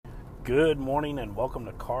Good morning and welcome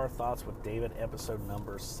to Car Thoughts with David, episode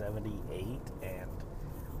number 78. And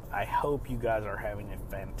I hope you guys are having a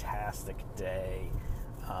fantastic day.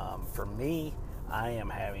 For me, I am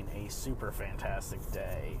having a super fantastic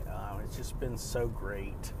day. It's just been so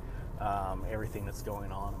great, everything that's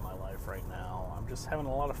going on in my life right now. I'm just having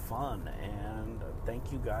a lot of fun, and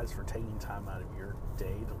thank you guys for taking time out of your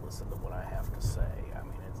day to listen to what I have to say. I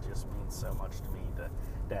mean, it just means so much to me to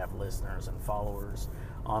have listeners and followers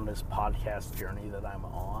on this podcast journey that I'm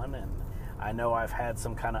on. And I know I've had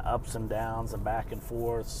some kind of ups and downs and back and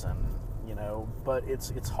forths, and but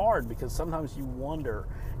it's hard because sometimes you wonder,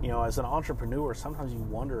 as an entrepreneur, sometimes you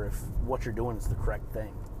wonder if what you're doing is the correct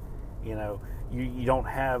thing. You don't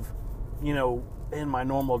have, in my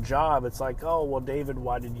normal job, it's like, oh, well, David,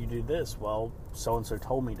 why did you do this? Well, so-and-so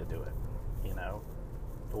told me to do it,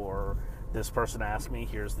 or this person asked me,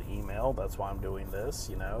 here's the email, that's why I'm doing this,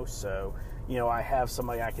 so, I have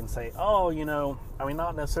somebody I can say,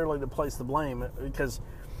 not necessarily to place the blame, because,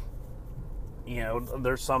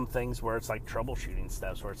 there's some things where it's like troubleshooting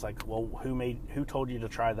steps where it's like, well, who told you to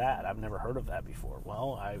try that? I've never heard of that before.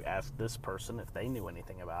 Well, I asked this person if they knew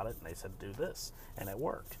anything about it, and they said, do this, and it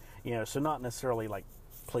worked. So not necessarily like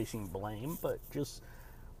placing blame, but just,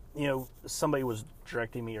 somebody was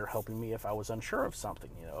directing me or helping me if I was unsure of something,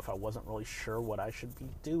 if I wasn't really sure what I should be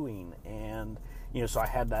doing. And, so I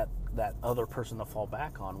had that other person to fall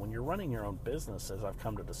back on. When you're running your own business, as I've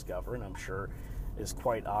come to discover, and I'm sure is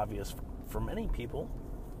quite obvious for many people,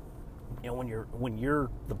 when you're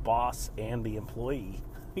the boss and the employee,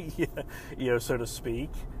 so to speak,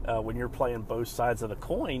 when you're playing both sides of the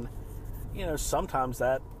coin, sometimes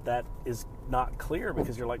that is not clear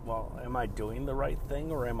because you're like, well, am I doing the right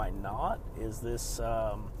thing or am I not? Is this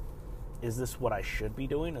what I should be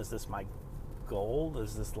doing? Is this my goal?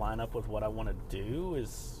 Does this line up with what I want to do?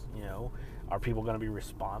 Are people going to be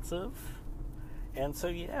responsive? And so,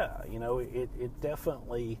 it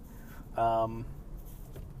definitely, it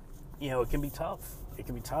can be tough. It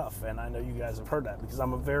can be tough, and I know you guys have heard that because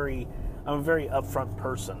I'm a very upfront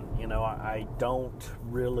person. I don't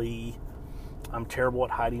really. I'm terrible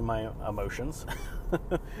at hiding my emotions,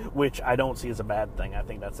 which I don't see as a bad thing. I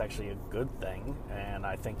think that's actually a good thing, and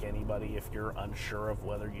I think anybody, if you're unsure of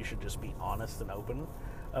whether you should just be honest and open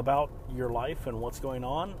about your life and what's going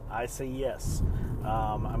on, I say yes.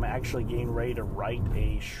 I'm actually getting ready to write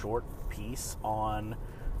a short piece on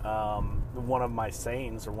one of my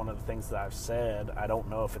sayings, or one of the things that I've said. I don't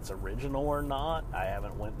know if it's original or not. I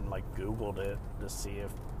haven't went and Googled it to see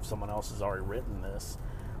if someone else has already written this.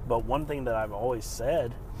 But one thing that I've always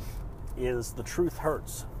said is the truth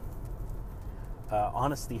hurts.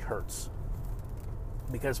 Honesty hurts.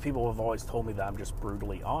 Because people have always told me that I'm just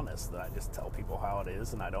brutally honest, that I just tell people how it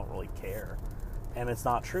is and I don't really care. And it's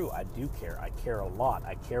not true. I do care. I care a lot.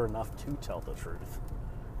 I care enough to tell the truth,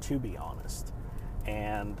 to be honest.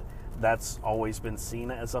 And that's always been seen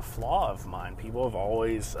as a flaw of mine. People have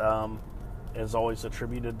always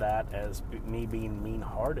attributed that as me being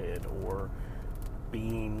mean-hearted or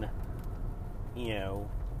being,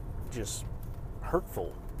 just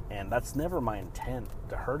hurtful. And that's never my intent,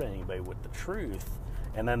 to hurt anybody with the truth.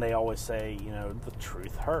 And then they always say, the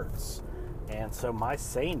truth hurts. And so my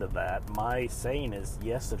saying is,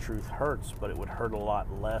 yes, the truth hurts, but it would hurt a lot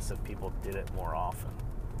less if people did it more often.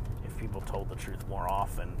 If people told the truth more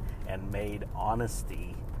often and made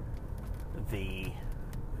honesty the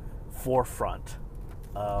forefront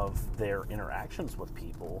of their interactions with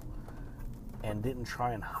people and didn't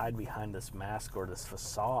try and hide behind this mask or this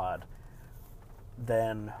facade,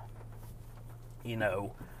 then,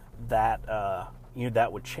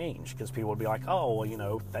 that would change, because people would be like, oh,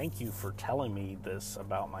 well, thank you for telling me this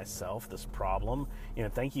about myself, this problem.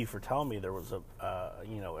 Thank you for telling me there was a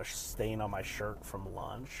stain on my shirt from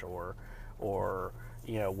lunch, or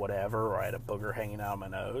whatever, or I had a booger hanging out of my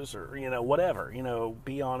nose, or, whatever.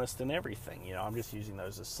 Be honest in everything. I'm just using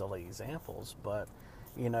those as silly examples, but,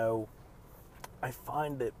 I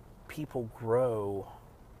find that people grow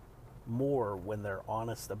more when they're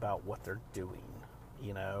honest about what they're doing,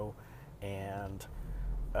 and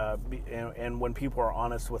when people are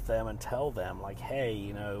honest with them and tell them, like,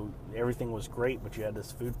 hey, everything was great, but you had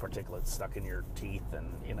this food particulate stuck in your teeth, and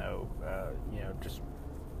just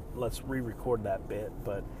let's re-record that bit,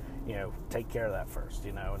 but take care of that first,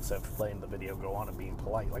 instead of letting the video go on and being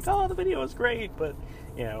polite, like, oh, the video is great, but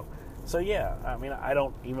so yeah, I mean, I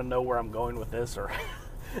don't even know where I'm going with this or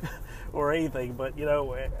or anything, but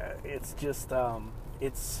it's just I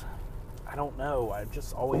don't know. I've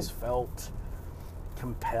just always felt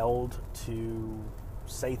compelled to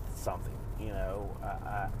say something,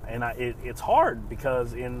 it's hard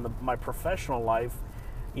because in my professional life,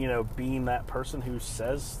 being that person who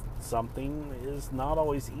says something is not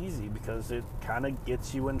always easy, because it kind of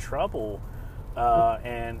gets you in trouble,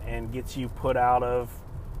 and gets you put out of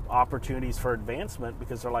opportunities for advancement,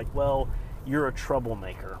 because they're like, well, you're a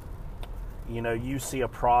troublemaker. You see a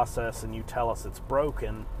process and you tell us it's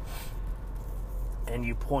broken, and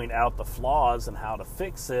you point out the flaws and how to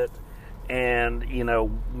fix it, and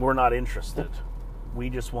we're not interested. We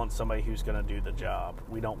just want somebody who's going to do the job.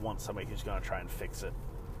 We don't want somebody who's going to try and fix it.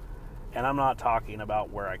 And I'm not talking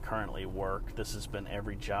about where I currently work. This has been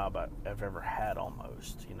every job I've ever had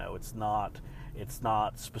almost. It's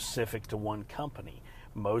not specific to one company.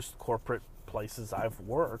 Most corporate places I've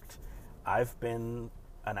worked, I've been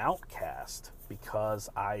an outcast because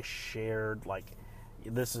I shared, like,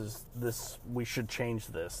 we should change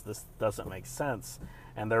this. This doesn't make sense.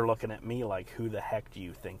 And they're looking at me like, who the heck do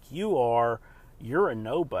you think you are? You're a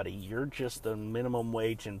nobody. You're just a minimum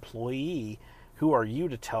wage employee. Who are you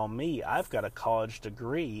to tell me? I've got a college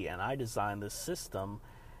degree and I designed this system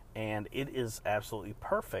and it is absolutely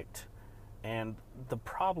perfect. And the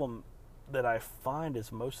problem that I find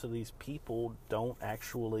is most of these people don't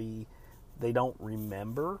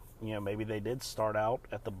remember. Maybe they did start out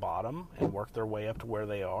at the bottom and work their way up to where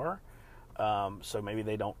they are. So maybe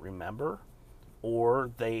they don't remember, or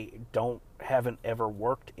they haven't ever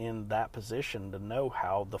worked in that position to know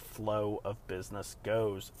how the flow of business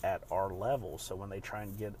goes at our level. So when they try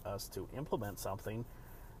and get us to implement something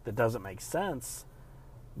that doesn't make sense,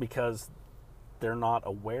 because they're not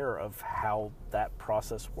aware of how that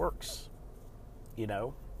process works,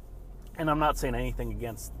 And I'm not saying anything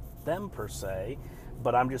against them per se,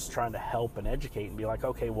 but I'm just trying to help and educate and be like,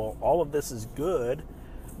 okay, well, all of this is good,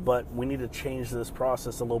 but we need to change this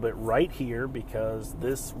process a little bit right here, because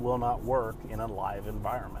this will not work in a live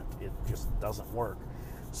environment. It just doesn't work.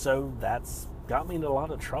 So that's got me into a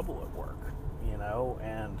lot of trouble at work,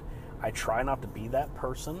 and I try not to be that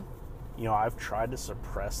person. I've tried to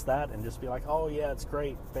suppress that and just be like, oh yeah, it's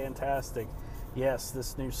great, fantastic. Yes,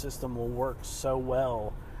 this new system will work so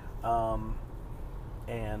well.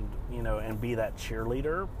 And be that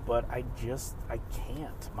cheerleader, but I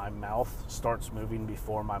can't. My mouth starts moving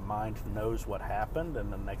before my mind knows what happened,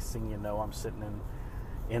 and the next thing you know, I'm sitting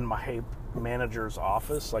in my manager's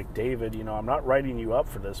office like, David, I'm not writing you up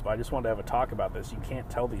for this, but I just wanted to have a talk about this. You can't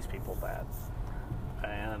tell these people that.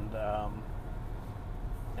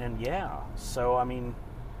 And yeah, so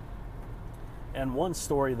and one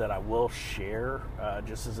story that I will share,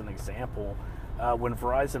 just as an example, when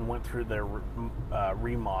Verizon went through their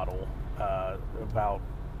remodel about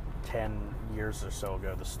 10 years or so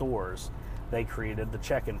ago, the stores, they created the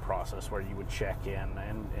check-in process where you would check in.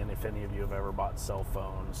 And if any of you have ever bought cell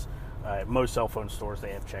phones, most cell phone stores,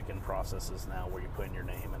 they have check-in processes now where you put in your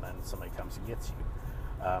name and then somebody comes and gets you.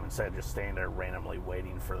 Instead of just standing there randomly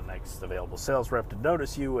waiting for the next available sales rep to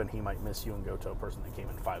notice you, and he might miss you and go to a person that came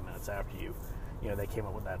in 5 minutes after you. They came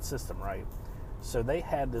up with that system, right? So they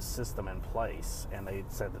had this system in place, and they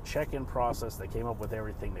said the check-in process, they came up with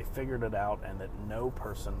everything, they figured it out, and that no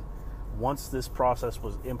person, once this process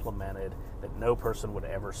was implemented, that no person would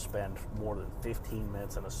ever spend more than 15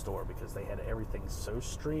 minutes in a store, because they had everything so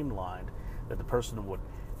streamlined that the person would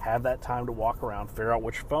have that time to walk around, figure out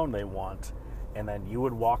which phone they want, and then you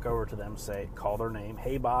would walk over to them, call their name,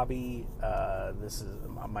 hey Bobby,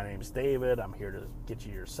 my name's David, I'm here to get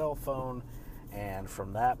you your cell phone. And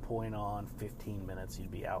from that point on, 15 minutes, you'd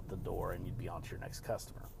be out the door and you'd be on to your next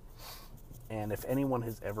customer. And if anyone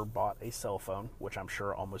has ever bought a cell phone, which I'm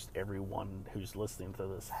sure almost everyone who's listening to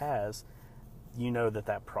this has,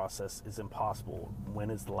 that process is impossible. When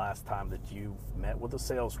is the last time that you met with a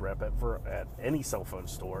sales rep at any cell phone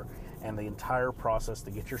store, and the entire process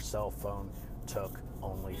to get your cell phone took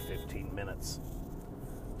only 15 minutes?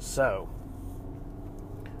 So,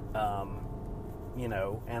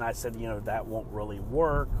 and I said, that won't really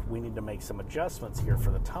work. We need to make some adjustments here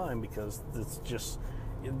for the time, because it's just,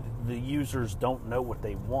 the users don't know what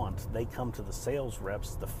they want. They come to the sales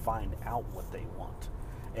reps to find out what they want.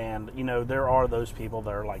 And, there are those people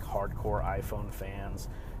that are like hardcore iPhone fans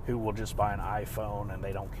who will just buy an iPhone and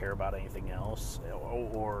they don't care about anything else.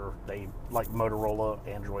 Or they like Motorola,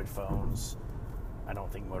 Android phones. I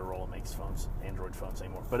don't think Motorola makes Android phones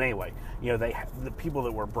anymore. But anyway, the people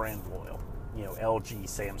that were brand loyal. LG,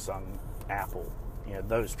 Samsung, Apple,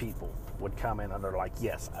 those people would come in and they're like,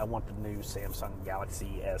 yes, I want the new Samsung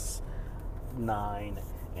Galaxy S9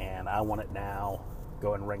 and I want it now.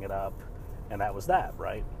 Go and ring it up. And that was that,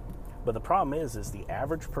 right? But the problem is the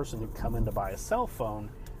average person who'd come in to buy a cell phone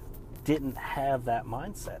didn't have that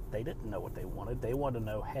mindset. They didn't know what they wanted. They wanted to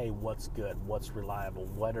know, hey, what's good? What's reliable?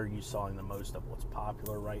 What are you selling the most of? What's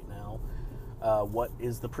popular right now? what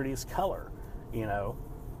is the prettiest color, you know.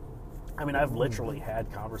 I mean, I've literally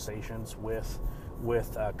had conversations with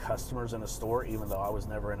customers in a store, even though I was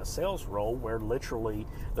never in a sales role, where literally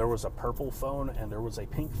there was a purple phone and there was a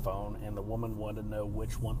pink phone, and the woman wanted to know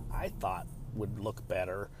which one I thought would look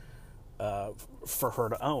better for her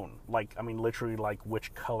to own. Like, I mean, literally, like,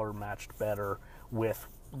 which color matched better with,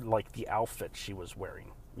 like, the outfit she was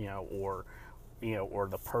wearing, you know, or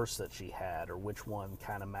the purse that she had, or which one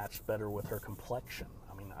kind of matched better with her complexion.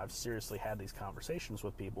 I mean, I've seriously had these conversations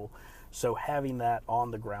with people. So having that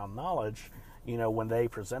on the ground knowledge, you know, when they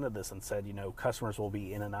presented this and said, you know, customers will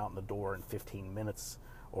be in and out in the door in 15 minutes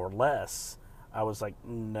or less, I was like,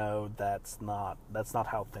 no, that's not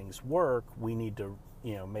how things work. We need to,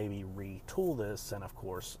 you know, maybe retool this. And of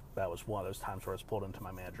course, that was one of those times where I was pulled into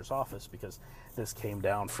my manager's office, because this came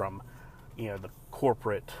down from, you know, the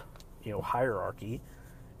corporate, you know, hierarchy,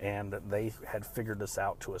 and they had figured this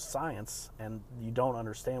out to a science. And you don't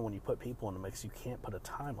understand, when you put people in the mix, you can't put a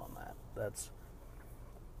time on that. That's,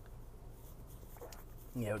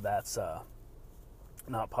 you know, that's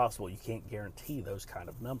not possible. You can't guarantee those kind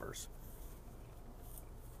of numbers.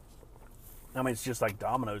 I mean, it's just like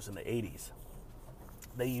Domino's in the 80s.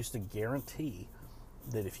 They used to guarantee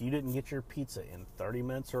that if you didn't get your pizza in 30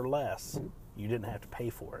 minutes or less, you didn't have to pay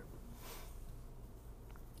for it.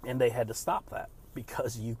 And they had to stop that,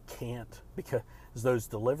 because you can't, because those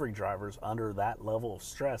delivery drivers, under that level of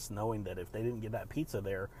stress, knowing that if they didn't get that pizza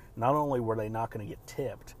there, not only were they not going to get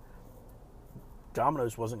tipped,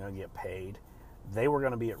 Domino's wasn't going to get paid, they were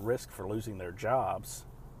going to be at risk for losing their jobs.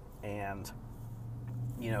 And,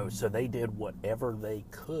 you know, so they did whatever they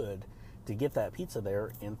could to get that pizza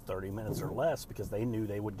there in 30 minutes or less, because they knew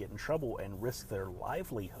they would get in trouble and risk their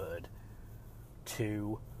livelihood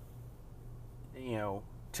to, you know,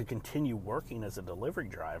 to continue working as a delivery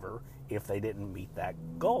driver if they didn't meet that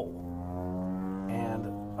goal. And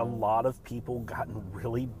a lot of people got in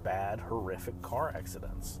really bad, horrific car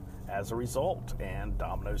accidents as a result. And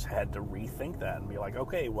Domino's had to rethink that and be like,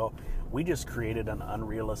 okay, well, we just created an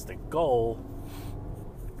unrealistic goal,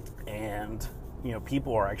 and, you know,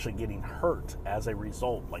 people are actually getting hurt as a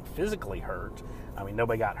result, like physically hurt. I mean,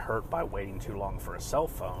 nobody got hurt by waiting too long for a cell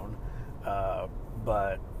phone,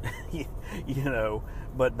 but you know,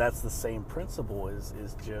 but that's the same principle.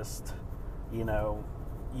 Is just, you know,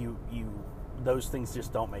 you those things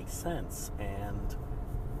just don't make sense. And,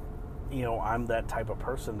 you know, I'm that type of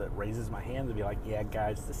person that raises my hand to be like, yeah,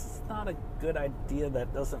 guys, this is not a good idea.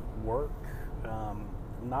 That doesn't work.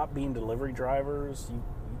 Not being delivery drivers,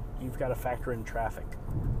 you've got to factor in traffic.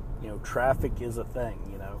 You know, traffic is a thing.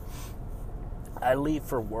 You know, I leave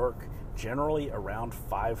for work generally around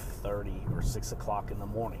 5:30 or 6 o'clock in the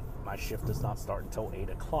morning. My shift does not start until 8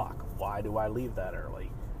 o'clock. Why do I leave that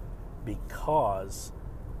early? Because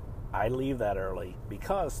I leave that early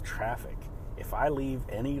because traffic. If I leave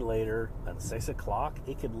any later than 6 o'clock,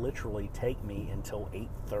 it could literally take me until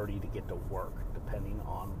 8:30 to get to work, depending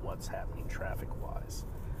on what's happening traffic-wise.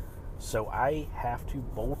 So I have to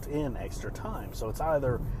bolt in extra time. So it's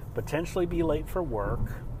either potentially be late for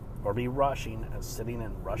work, or be rushing and sitting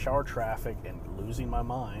in rush hour traffic and losing my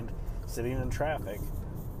mind sitting in traffic,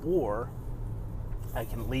 or I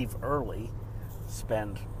can leave early,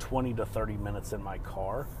 spend 20 to 30 minutes in my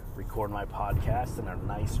car, record my podcast in a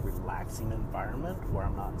nice, relaxing environment where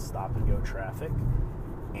I'm not in stop-and-go traffic,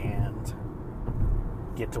 and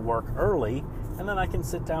get to work early, and then I can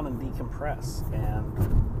sit down and decompress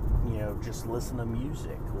and, you know, just listen to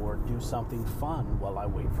music or do something fun while I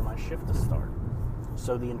wait for my shift to start.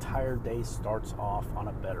 So the entire day starts off on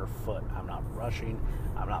a better foot. I'm not rushing.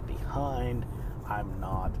 I'm not behind. I'm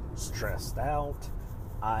not stressed out.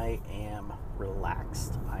 I am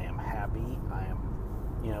relaxed. I am happy. I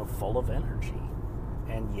am, you know, full of energy.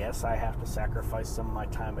 And yes, I have to sacrifice some of my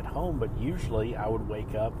time at home, but usually I would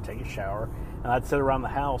wake up, take a shower, and I'd sit around the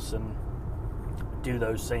house and do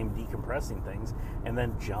those same decompressing things, and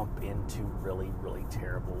then jump into really, really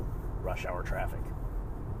terrible rush hour traffic.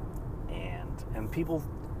 And people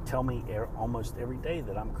tell me almost every day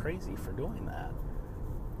that I'm crazy for doing that.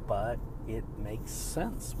 But it makes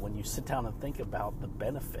sense when you sit down and think about the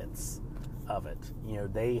benefits of it. You know,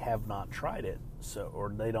 they have not tried it, so, or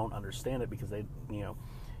they don't understand it, because they, you know,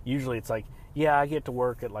 usually it's like, yeah, I get to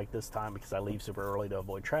work at like this time because I leave super early to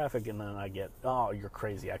avoid traffic, and then I get, oh, you're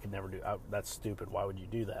crazy, I could never do, that's stupid, why would you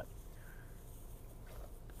do that?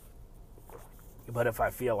 But if I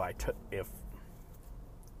feel if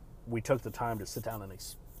we took the time to sit down and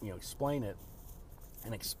explain it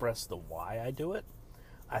and express the why I do it,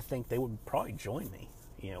 I think they would probably join me,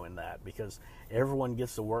 you know, in that, because everyone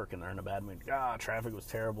gets to work and they're in a bad mood. Traffic was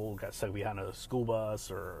terrible, got stuck behind a school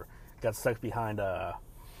bus, or got stuck behind there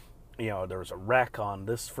was a wreck on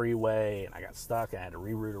this freeway, and I got stuck, and I had to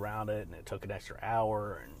reroute around it, and it took an extra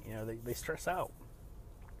hour, and, they stress out.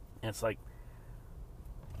 And it's like,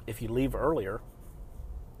 if you leave earlier,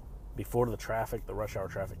 before the rush hour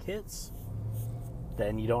traffic hits,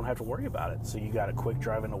 then you don't have to worry about it. So you got a quick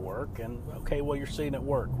drive into work, and okay, well, you're sitting at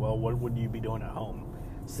work. Well, what would you be doing at home?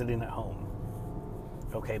 Sitting at home.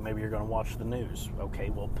 Okay, maybe you're going to watch the news. Okay,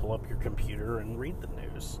 well, pull up your computer and read the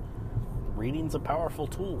news. Reading's a powerful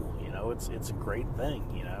tool. It's a great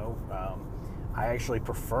thing. I actually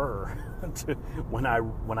prefer to when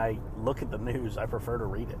I look at the news, I prefer to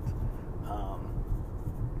read it.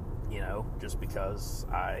 Just because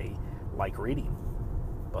I like reading.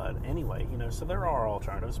 But anyway, so there are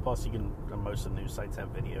alternatives. Plus, most of the news sites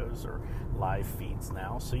have videos or live feeds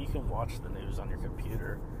now, so you can watch the news on your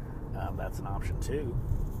computer. That's an option too.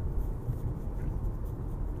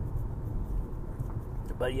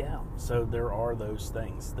 But yeah, so there are those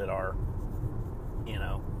things that are,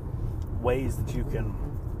 ways that you can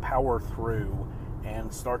power through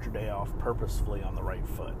and start your day off purposefully on the right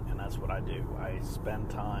foot. And that's what I do. I spend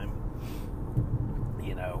time,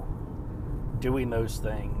 doing those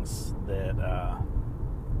things that,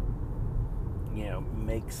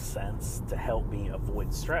 make sense to help me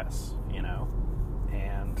avoid stress,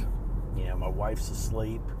 And, my wife's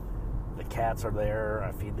asleep. The cats are there.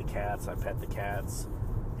 I feed the cats. I pet the cats.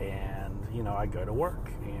 And, I go to work,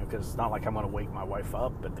 because it's not like I'm going to wake my wife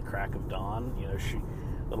up at the crack of dawn.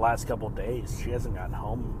 The last couple of days, she hasn't gotten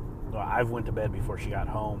home. Well, I've went to bed before she got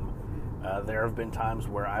home. There have been times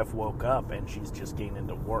where I've woke up and she's just getting in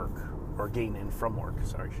from work.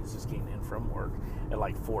 She's just getting in from work at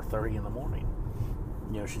like 4:30 in the morning.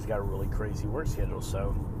 She's got a really crazy work schedule,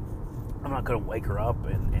 so I'm not going to wake her up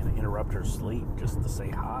and interrupt her sleep just to say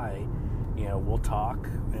hi. We'll talk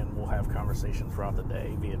and we'll have conversation throughout the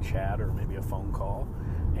day via chat or maybe a phone call,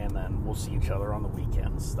 and then we'll see each other on the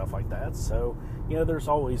weekends, stuff like that. So, there's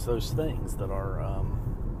always those things that are,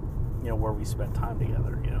 where we spend time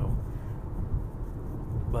together,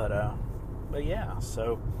 But yeah,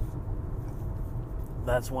 so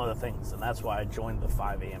that's one of the things, and that's why I joined the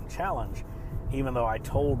 5 a.m. challenge, even though I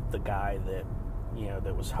told the guy that,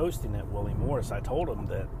 that was hosting it, Willie Morris, I told him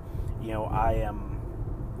that, I am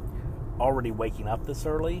already waking up this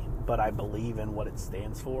early, but I believe in what it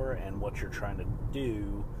stands for and what you're trying to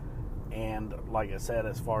do. And like I said,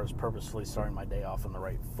 as far as purposefully starting my day off on the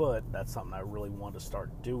right foot, that's something I really want to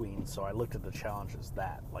start doing. So I looked at the challenge as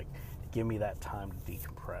that, like, to give me that time to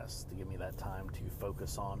decompress, to give me that time to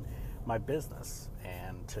focus on my business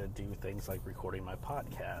and to do things like recording my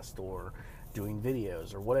podcast or doing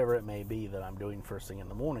videos or whatever it may be that I'm doing first thing in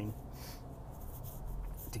the morning,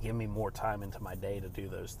 to give me more time into my day to do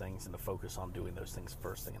those things and to focus on doing those things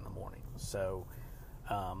first thing in the morning. So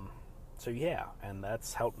yeah, and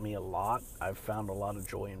that's helped me a lot. I've found a lot of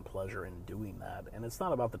joy and pleasure in doing that. And it's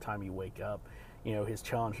not about the time you wake up. His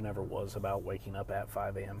challenge never was about waking up at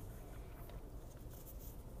 5 a.m.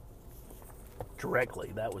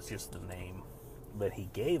 directly. That was just the name that he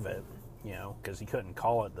gave it, because he couldn't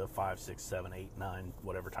call it the 5, 6, 7, 8, 9,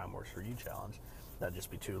 whatever time works for you challenge. That'd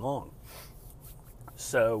just be too long.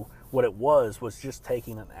 So what it was just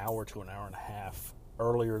taking an hour to an hour and a half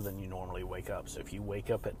earlier than you normally wake up. So if you wake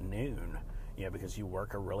up at noon, because you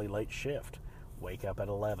work a really late shift, wake up at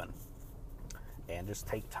 11 and just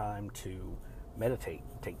take time to meditate,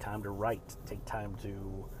 take time to write, take time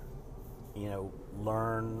to,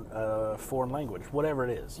 learn a foreign language, whatever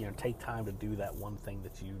it is, take time to do that one thing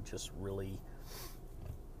that you just really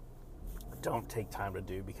don't take time to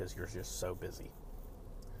do because you're just so busy.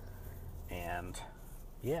 And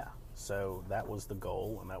yeah, so that was the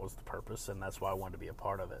goal and that was the purpose, and that's why I wanted to be a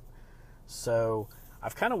part of it. So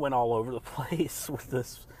I've kind of went all over the place with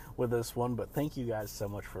this one, but thank you guys so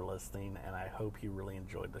much for listening, and I hope you really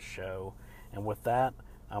enjoyed the show. And with that,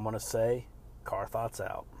 I'm going to say, Car Thoughts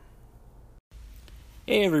out.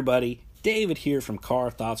 Hey everybody, David here from Car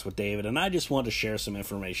Thoughts with David, and I just wanted to share some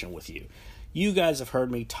information with you. You guys have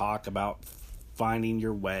heard me talk about finding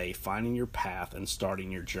your way, finding your path, and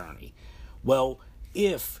starting your journey. Well,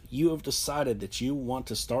 if you have decided that you want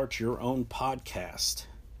to start your own podcast,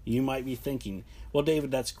 you might be thinking, well, David,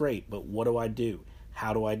 that's great, but what do I do?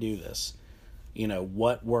 How do I do this?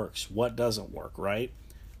 What works? What doesn't work, right?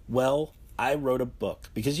 Well, I wrote a book,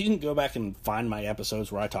 because you can go back and find my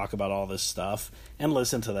episodes where I talk about all this stuff and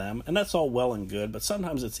listen to them, and that's all well and good, but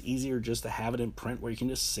sometimes it's easier just to have it in print where you can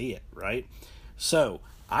just see it, right? So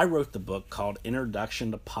I wrote the book called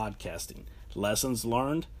Introduction to Podcasting, Lessons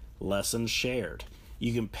Learned, Lessons Shared.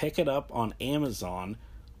 You can pick it up on Amazon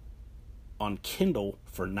on Kindle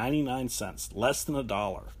for 99 cents, less than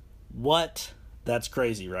 $1. What? That's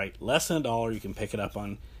crazy, right? Less than $1, you can pick it up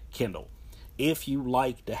on Kindle. If you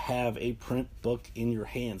like to have a print book in your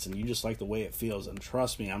hands and you just like the way it feels, and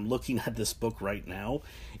trust me, I'm looking at this book right now.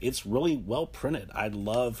 It's really well printed. I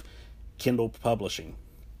love Kindle publishing.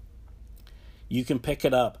 You can pick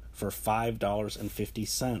it up for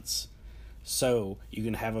 $5.50. So you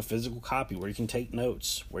can have a physical copy where you can take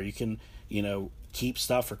notes, where you can, keep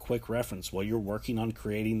stuff for quick reference while you're working on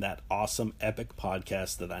creating that awesome epic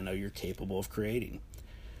podcast that I know you're capable of creating.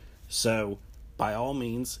 So by all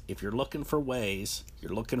means, if you're looking for ways,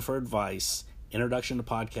 you're looking for advice, Introduction to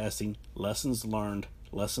Podcasting, Lessons Learned,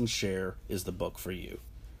 Lessons Share is the book for you.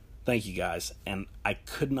 Thank you guys. And I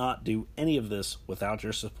could not do any of this without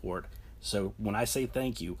your support. So when I say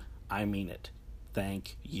thank you, I mean it.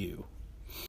 Thank you.